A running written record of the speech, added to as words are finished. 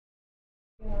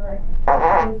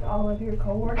with all of your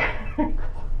coworkers.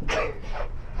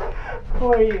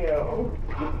 For you.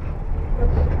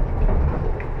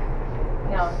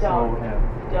 No, don't do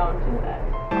that.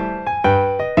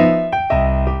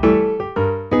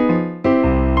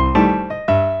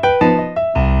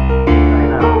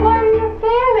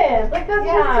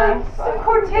 Just a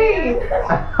Cortez.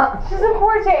 She's a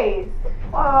Cortez.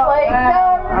 Like,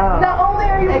 not only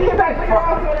are you keeping back your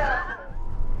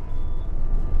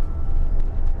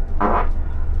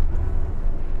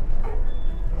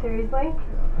Seriously?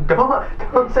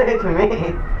 Don't say it to me.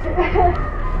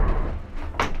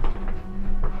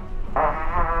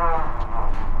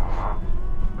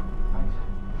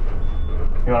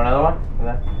 You want another one?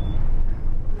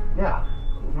 Yeah.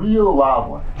 Real loud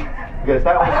one. Because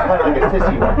that one's kind of like a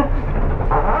sissy one.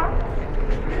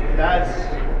 That's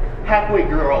halfway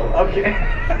girl. Okay.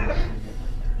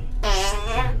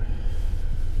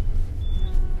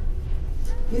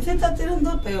 ¿Quién se está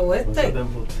tirando peo este?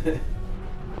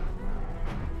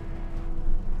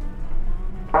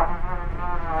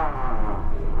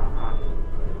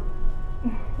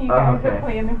 You guys are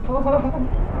playing the pool.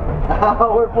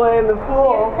 Oh, we're playing the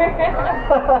pool.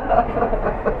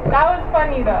 That was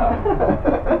funny though.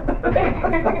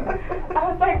 I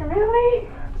was like, really?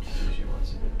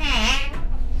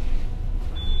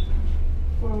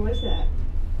 What was that?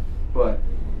 What?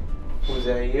 Was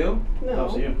that you? No. That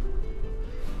was you.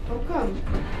 How come? You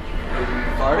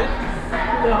farted?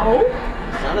 No.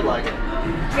 It sounded like it.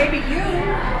 Maybe you.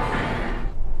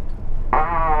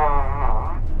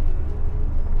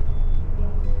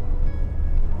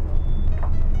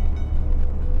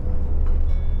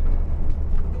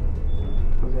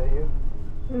 Was that you?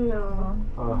 No.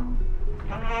 Oh.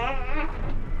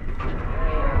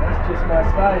 That's just my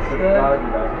size, stud.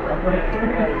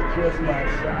 That is just my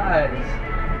size.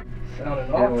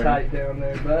 Sounding all tight down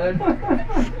there, bud.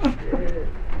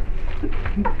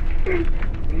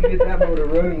 When you get that motor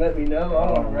running, let me know.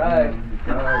 I'm alright.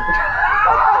 Yeah.